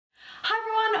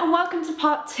welcome to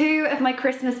part 2 of my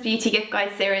Christmas beauty gift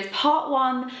guide series. Part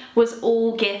 1 was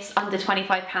all gifts under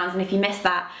 £25, and if you missed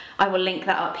that, I will link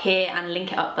that up here and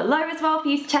link it up below as well for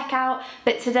you to check out.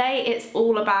 But today it's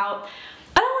all about,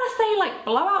 I don't want to say like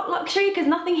blowout luxury because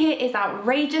nothing here is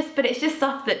outrageous, but it's just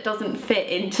stuff that doesn't fit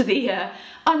into the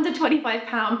under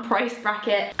 £25 price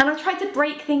bracket. And I tried to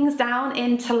break things down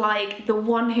into like the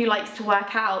one who likes to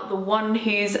work out, the one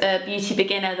who's a beauty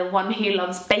beginner, the one who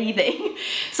loves bathing,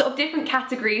 sort of different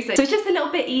categories. So it's just a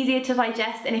little bit easier to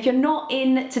digest. And if you're not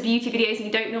into beauty videos and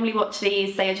you don't normally watch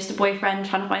these, say you're just a boyfriend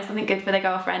trying to find something good for their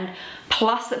girlfriend,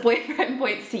 plus that boyfriend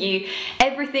points to you,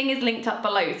 everything is linked up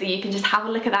below, so you can just have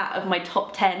a look at that of my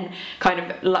top 10 kind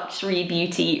of luxury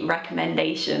beauty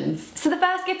recommendations. So the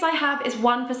first gift I have is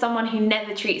one for someone who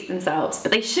never treats themselves, but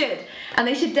they should, and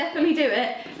they should definitely do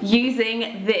it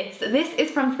using this. This is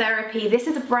from Therapy. This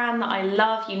is a brand that I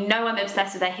love. You know I'm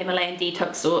obsessed with their Himalayan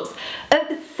detox salts.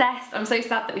 Obsessed. I'm so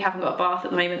sad that we haven't got a bath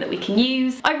at the moment that we can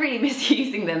use. I really miss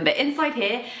using them, but inside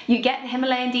here you get the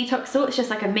Himalayan detox salt. It's just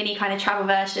like a mini kind of travel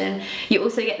version. You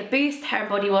also get the Boost hair and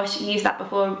body wash. You used that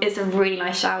before. It's a really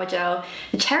nice shower gel.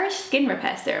 The Cherish skin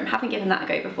repair serum. Haven't given that a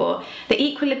go before. The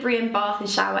Equilibrium bath and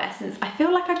shower essence. I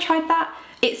feel like I've tried that.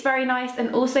 It's very nice,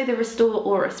 and also the Restore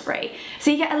Aura Spray. So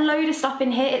you get a load of stuff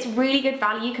in here. It's really good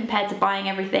value compared to buying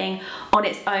everything on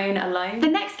its own alone. The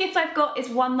next gift I've got is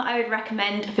one that I would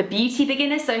recommend for beauty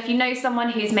beginners. So if you know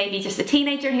someone who's maybe just a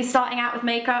teenager and who's starting out with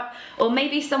makeup, or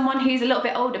maybe someone who's a little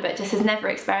bit older but just has never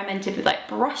experimented with like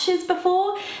brushes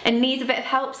before and needs a bit of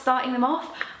help starting them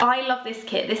off, I love this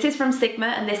kit. This is from Sigma,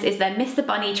 and this is their Mr.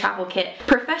 Bunny travel kit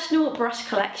professional brush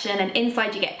collection, and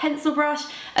inside you get a pencil brush,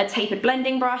 a tapered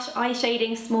blending brush, eye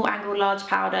shading, small angled large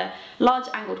powder, large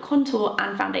angled contour,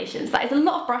 and foundations. That is a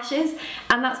lot of brushes,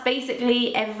 and that's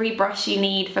basically every brush you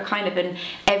need for kind of an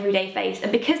everyday face.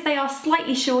 And because they are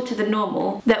slightly shorter than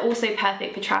normal, they're also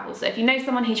perfect for travel. So if you know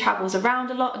someone who travels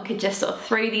around a lot and could just sort of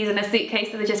throw these in a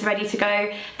suitcase so they're just ready to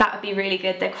go, that would be really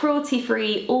good. They're cruelty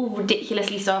free, all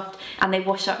ridiculously soft, and they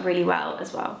wash up really well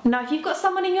as well. Now if you've got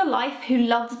someone in your life who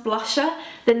loves blusher,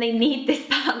 then they need this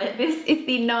palette. This is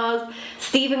the NARS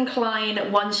Stephen Klein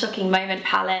One Shocking Moment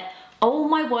palette. Oh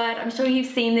my word, I'm sure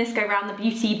you've seen this go around the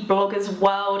beauty bloggers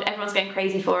world. Everyone's going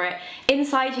crazy for it.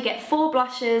 Inside you get 4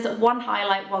 blushes, 1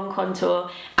 highlight, 1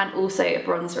 contour, and also a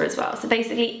bronzer as well. So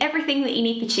basically everything that you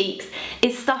need for cheeks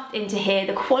is stuffed into here.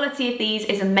 The quality of these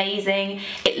is amazing.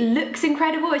 It looks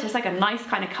incredible. It's just like a nice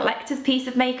kind of collector's piece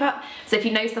of makeup. So if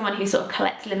you know someone who sort of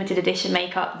collects limited edition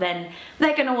makeup, then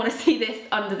they're gonna wanna see this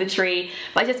under the tree.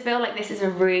 But I just feel like this is a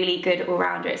really good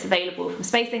all-rounder. It's available from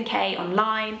Space NK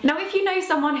online. Now if you know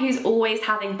someone who's always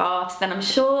having baths, then I'm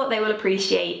sure they will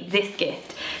appreciate this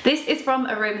gift. This is from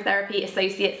Aromatherapy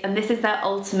Associates, and this is their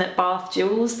Ultimate Bath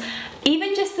Jewels.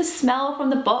 Even just the smell from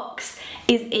the box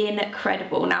is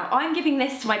incredible. Now I'm giving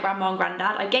this to my grandma and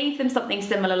granddad. I gave them something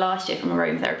similar last year from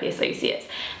Aromatherapy Associates,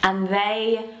 and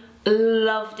they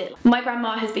loved it. My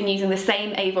grandma has been using the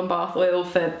same Avon bath oil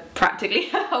for practically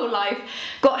her whole life,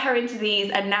 got her into these,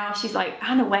 and now she's like,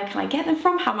 Anna, where can I get them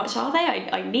from? How much are they?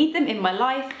 I need them in my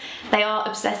life. They are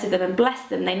obsessed with them, and bless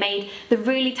them, they made the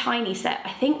really tiny set,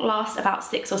 I think last about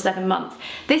 6 or 7 months.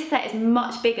 This set is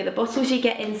much bigger. The bottles you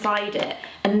get inside it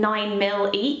are 9 ml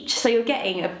each, so you're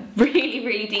getting a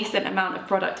really decent amount of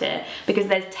product here because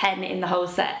there's 10 in the whole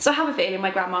set. So I have a feeling my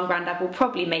grandma and granddad will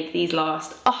probably make these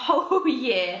last a whole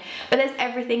year. But there's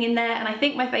everything in there, and I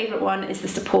think my favourite one is the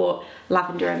Support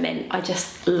Lavender and Mint. I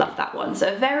just love that one.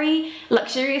 So a very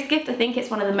luxurious gift. I think it's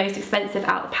one of the most expensive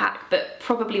out of the pack, but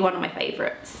probably one of my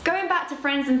favourites. Going back to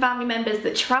friends and family members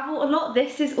that travel a lot,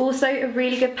 this is also a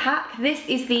really good pack. This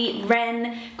is the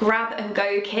Ren Grab and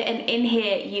Go kit, and in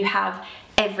here you have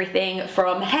everything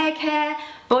from hair care,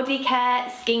 body care,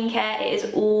 skincare. It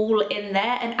is all in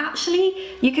there, and actually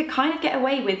you could kind of get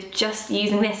away with just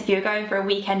using this if you're going for a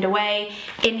weekend away.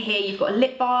 In here you've got a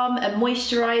lip balm, a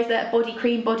moisturiser, a body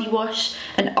cream, body wash,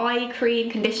 an eye cream,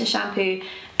 conditioner, shampoo,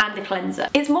 and a cleanser.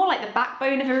 It's more like the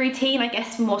backbone of a routine, I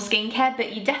guess, for more skincare,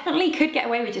 but you definitely could get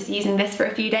away with just using this for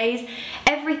a few days.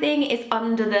 Everything is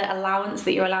under the allowance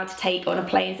that you're allowed to take on a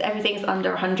plane, so everything's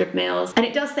under 100 mils. And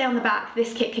it does say on the back,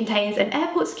 this kit contains an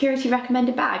airport security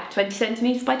recommended bag, 20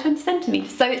 centimetres by 20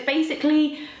 centimetres. So it's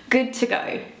basically good to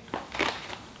go.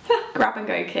 Grab and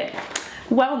go kit.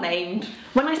 Well named.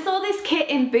 When I saw this kit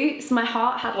in Boots, my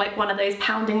heart had like one of those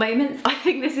pounding moments. I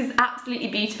think this is absolutely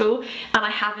beautiful, and I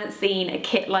haven't seen a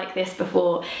kit like this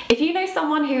before. If you know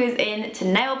someone who is into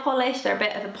nail polish, they're a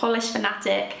bit of a polish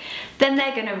fanatic, then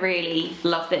they're gonna really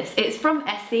love this. It's from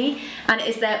Essie, and it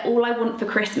is their All I Want for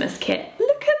Christmas kit.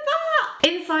 Look at that!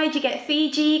 Inside inside you get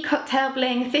Fiji, cocktail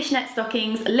bling, fishnet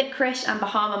stockings, licorice and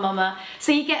Bahama Mama.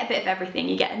 So you get a bit of everything.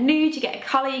 You get a nude, you get a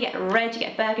colour, you get a red, you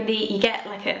get a burgundy, you get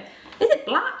like a, is it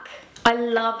black? I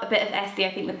love a bit of Essie.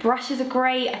 I think the brushes are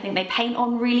great, I think they paint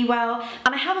on really well,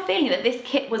 and I have a feeling that this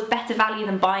kit was better value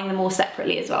than buying them all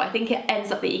separately as well. I think it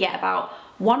ends up that you get about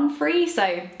one free,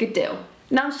 so good deal.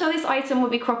 Now I'm sure this item will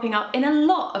be cropping up in a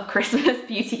lot of Christmas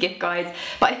beauty gift guides,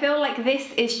 but I feel like this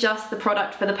is just the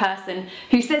product for the person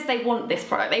who says they want this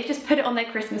product. They've just put it on their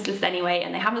Christmas list anyway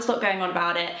and they haven't stopped going on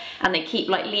about it, and they keep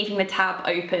like leaving the tab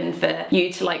open for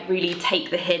you to like really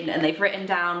take the hint, and they've written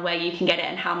down where you can get it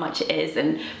and how much it is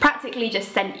and practically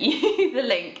just sent you the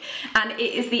link. And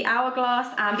it is the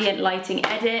Hourglass Ambient Lighting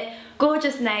Edit.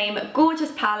 Gorgeous name,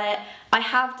 gorgeous palette. I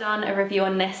have done a review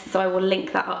on this, so I will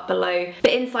link that up below.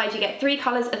 But inside you get 3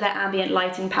 colours of their ambient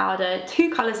lighting powder,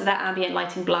 2 colours of their ambient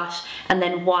lighting blush, and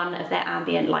then 1 of their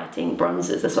ambient lighting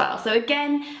bronzers as well. So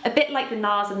again, a bit like the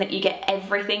NARS in that you get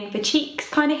everything for cheeks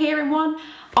kind of here in one.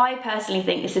 I personally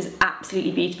think this is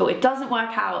absolutely beautiful. It doesn't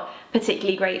work out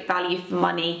particularly great value for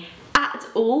money at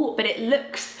all, but it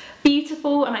looks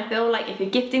beautiful, and I feel like if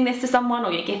you're gifting this to someone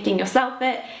or you're gifting yourself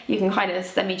it, you can kind of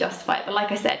semi-justify it. But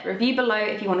like I said, review below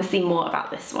if you want to see more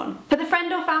about this one. For the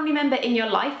friend or family member in your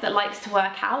life that likes to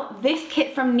work out, this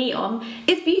kit from Neom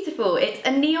is beautiful. It's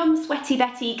a Neom Sweaty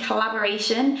Betty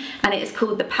collaboration, and it is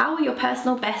called the Power Your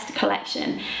Personal Best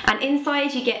Collection. And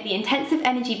inside you get the intensive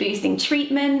energy boosting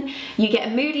treatment, you get a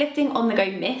mood lifting on the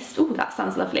go mist, ooh that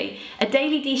sounds lovely, a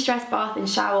daily de-stress bath and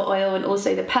shower oil, and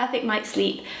also the perfect night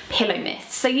sleep pillow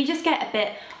mist. So you just get a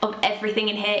bit of everything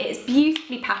in here. It's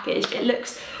beautifully packaged, it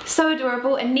looks so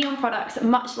adorable, and Neom products,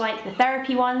 much like the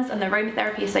therapy ones and the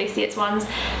Aromatherapy Associates ones,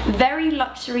 very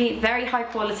luxury, very high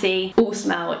quality, all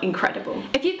smell incredible.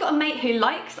 If you've got a mate who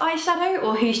likes eyeshadow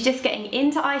or who's just getting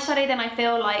into eyeshadow, then I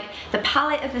feel like the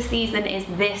palette of the season is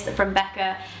this from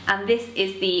BECCA, and this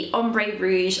is the Ombre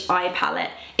Rouge eye palette.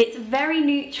 It's very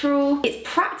neutral, it's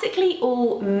practically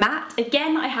all matte.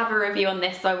 Again, I have a review on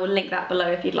this, so I will link that below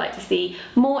if you'd like to see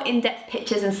more in-depth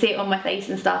pictures and see it on my face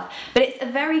and stuff. But it's a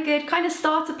very good kind of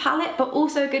starter palette, but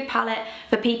also a good palette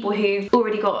for people who've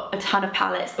already got a ton of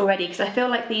palettes already, because I feel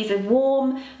like these are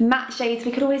warm matte shades.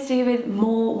 We could always do with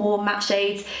more warm matte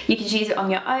shades. You can use it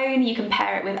on your own, you can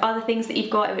pair it with other things that you've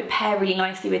got. It would pair really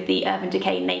nicely with the Urban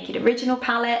Decay Naked Original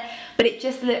palette, but it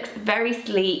just looks very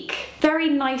sleek, very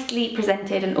nicely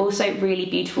presented, and also really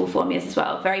beautiful formulas as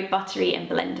well, very buttery and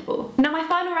blendable. Now my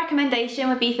final recommendation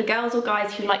would be for girls or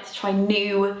guys who like to try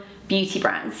new beauty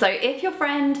brands. So if your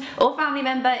friend or family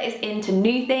member is into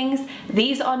new things,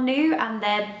 these are new and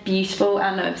they're beautiful,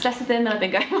 and I'm obsessed with them and I've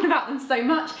been going on about them so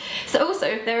much. So also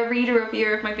if they're a reader or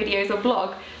viewer of my videos or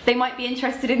blog, they might be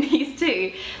interested in these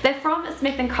too. They're from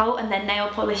Smith & Colt and they're nail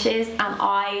polishes, and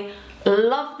I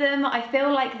love them. I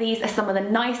feel like these are some of the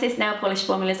nicest nail polish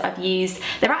formulas I've used.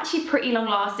 They're actually pretty long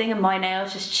lasting and my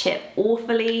nails just chip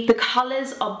awfully. The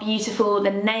colours are beautiful, the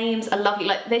names are lovely.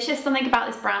 Like there's just something about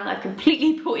this brand that I've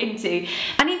completely bought into,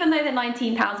 and even though they're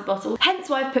 £19 a bottle, hence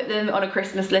why I've put them on a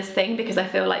Christmas list thing, because I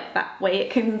feel like that way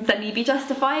it can suddenly be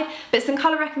justified. But some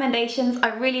colour recommendations: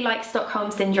 I really like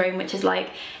Stockholm Syndrome, which is like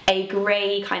a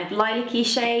grey kind of lilac-y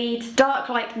shade. Dark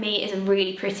Like Me is a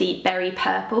really pretty berry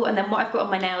purple, and then what I've got on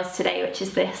my nails today, which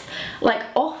is this like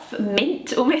off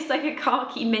mint, almost like a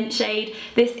khaki mint shade.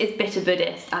 This is Bitter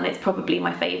Buddhist, and it's probably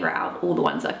my favourite out of all the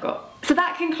ones I've got. So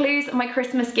that concludes my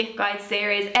Christmas gift guide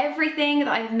series. Everything that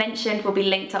I've mentioned will be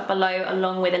linked up below,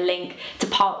 along with a link to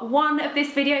part 1 of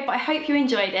this video, but I hope you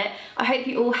enjoyed it. I hope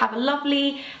you all have a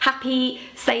lovely, happy,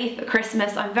 safe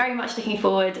Christmas. I'm very much looking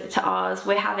forward to ours.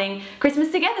 We're having Christmas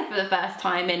together for the first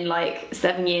time in like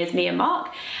 7 years, me and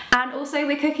Mark, and also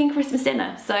we're cooking Christmas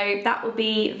dinner, so that will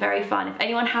be very fun. If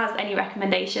anyone has any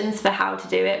recommendations for how to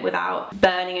do it without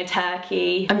burning a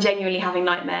turkey, I'm genuinely having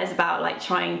nightmares about like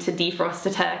trying to defrost a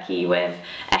turkey with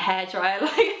a hairdryer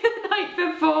like the night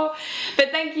before.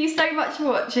 But thank you so much for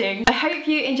watching. I hope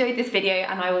you enjoyed this video,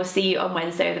 and I will see you on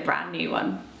Wednesday with a brand new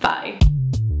one. Bye.